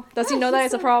though? Does he Yeah, know that he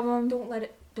it's a said, problem?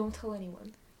 Don't tell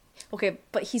anyone. Okay,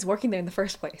 but he's working there in the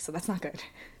first place, so that's not good.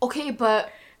 Okay, but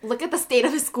look at the state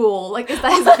of his school. Like, is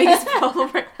that his biggest problem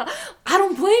right now? I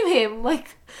don't blame him.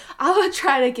 Like, I would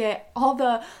try to get all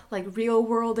the, like, real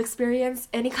world experience,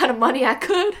 any kind of money I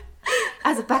could,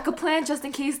 as a backup plan, just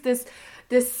in case this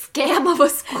scam of a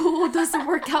school doesn't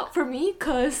work out for me,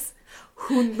 because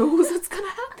who knows what's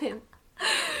gonna happen.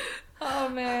 Oh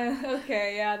man.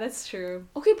 Okay, yeah, that's true.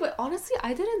 Okay, but honestly,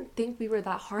 I didn't think we were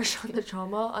that harsh on the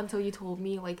drama until you told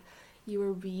me, like, you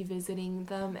were revisiting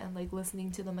them and, like,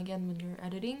 listening to them again when you're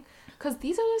editing. Because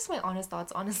these are just my honest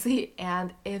thoughts, honestly.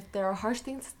 And if there are harsh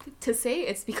things to say,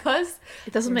 it's because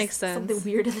It doesn't there's make sense. something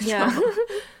weird in the Yeah. drama.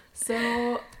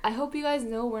 So I hope you guys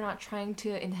know we're not trying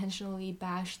to intentionally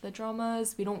bash the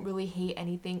dramas. We don't really hate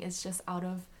anything. It's just out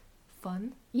of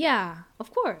fun. Yeah,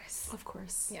 of course. Of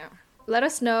course. Yeah. Let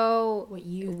us know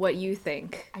What you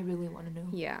think. I really want to know.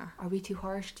 Yeah. Are we too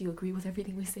harsh? Do you agree with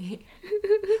everything we say?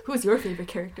 Who's your favorite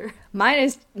character? Mine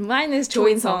is Jo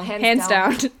In Sung, hands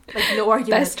down. Like no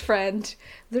argument. Best friend.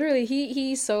 Literally,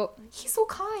 he's so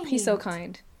kind. He's so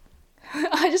kind.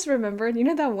 I just remembered, you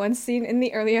know that one scene in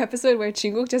the earlier episode where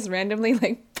Jungkook just randomly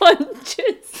like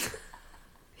punches.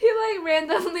 He like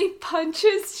randomly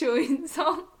punches Jo In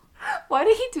Sung. Why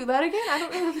did he do that again? I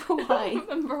don't remember why. I don't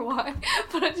remember why,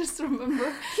 but I just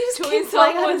remember He just Jo came In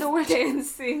flying Sung out of was nowhere.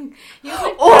 dancing. He was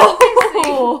like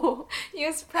Oh! he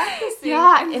was practicing.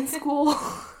 Yeah, in school.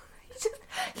 He just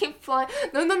came flying.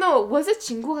 No. Was it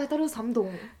Jinguk? I thought it was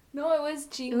Samdong. No, it was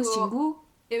Jungkook. It was Jinguk?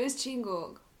 It was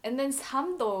Jungkook. And then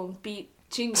Samdong beat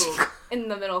Jungkook in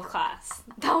the middle of class.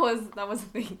 That was the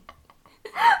thing.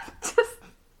 Just...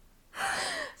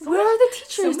 Where are the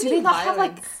teachers? so Do many they not have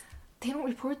like... violence. They don't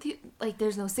report the... Like,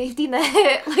 there's no safety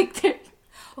net. Like, they're...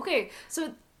 Okay,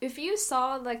 so if you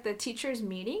saw like the teachers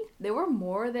meeting, there were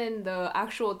more than the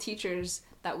actual teachers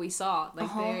that we saw.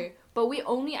 Like they, but we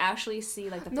only actually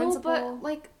see like the No, principal. but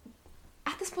like...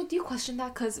 At this point, do you question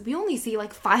that? Because we only see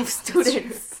like 5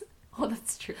 students. Oh,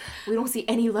 that's true. We don't see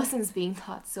any lessons being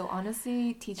taught. So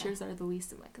honestly, teachers are the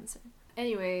least of my concern.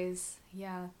 Anyways,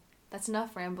 yeah, that's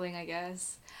enough rambling, I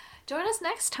guess. Join us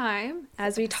next time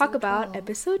as we talk about 12.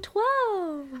 episode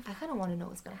 12. I kind of want to know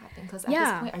what's going to happen. Because at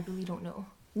Yeah. this point, I really don't know.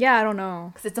 Yeah, I don't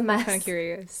know. Because it's a mess. I'm kind of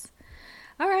curious.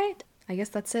 All right, I guess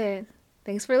that's it.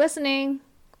 Thanks for listening.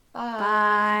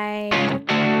 Bye. Bye.